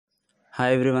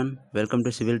Hi everyone, welcome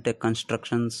to Civil Tech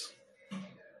Constructions.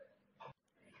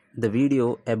 The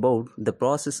video about the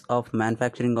process of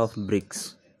manufacturing of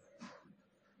bricks.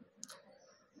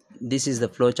 This is the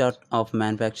flowchart of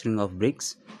manufacturing of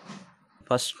bricks.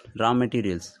 First, raw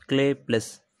materials: clay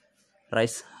plus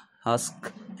rice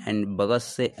husk and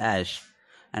bagasse ash.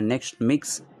 And next,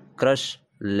 mix, crush,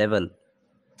 level.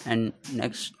 And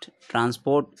next,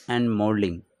 transport and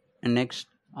molding. And next,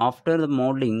 after the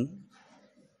molding,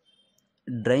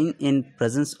 drying in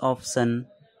presence of sun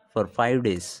for 5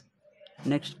 days.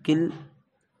 Next,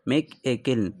 make a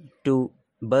kiln to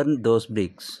burn those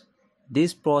bricks.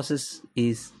 This process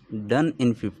is done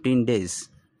in 15 days.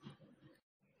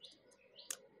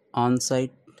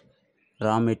 On-site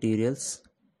raw materials: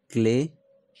 clay.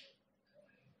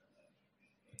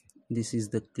 This is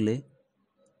the clay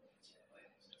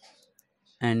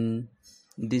and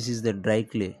this is the dry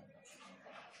clay.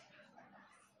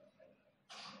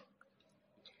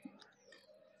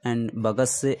 And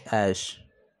bagasse ash.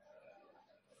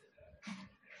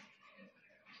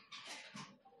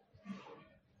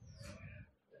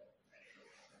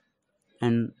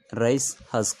 And rice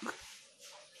husk.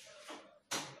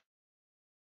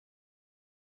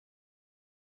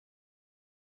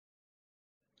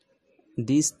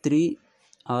 These three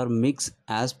are mixed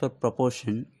as per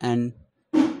proportion and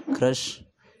crush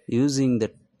using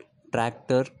the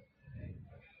tractor.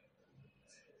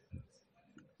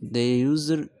 They use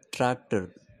the tractor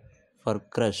for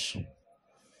crush.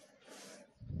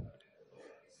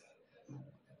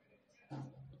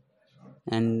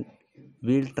 And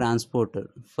wheel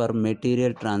transporter for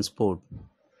material transport.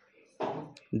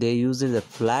 They use a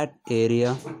flat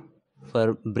area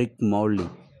for brick molding.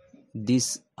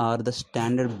 These are the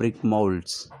standard brick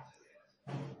molds.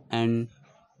 And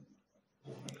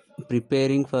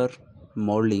preparing for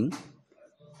molding.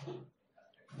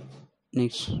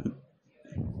 Next,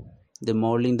 the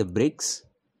molding the bricks.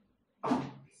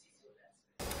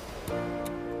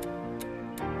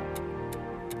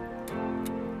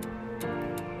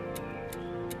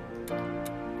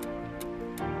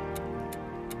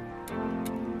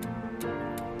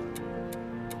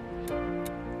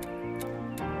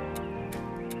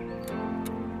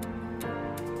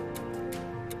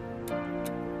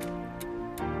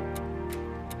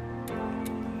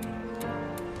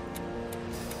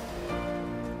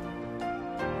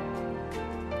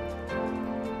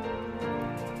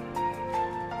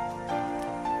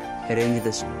 Arrange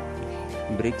the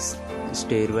bricks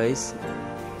stairwise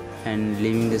and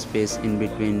leaving the space in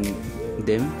between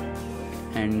them,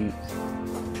 and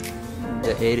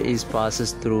the air is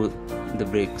passes through the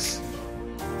bricks.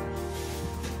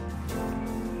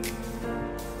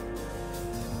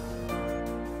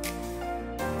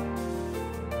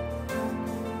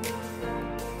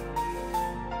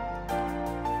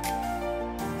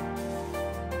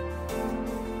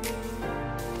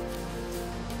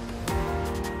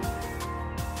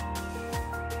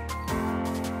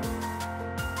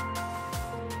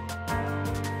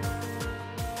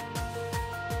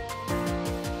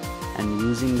 And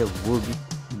using the wood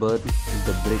burn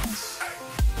the bricks.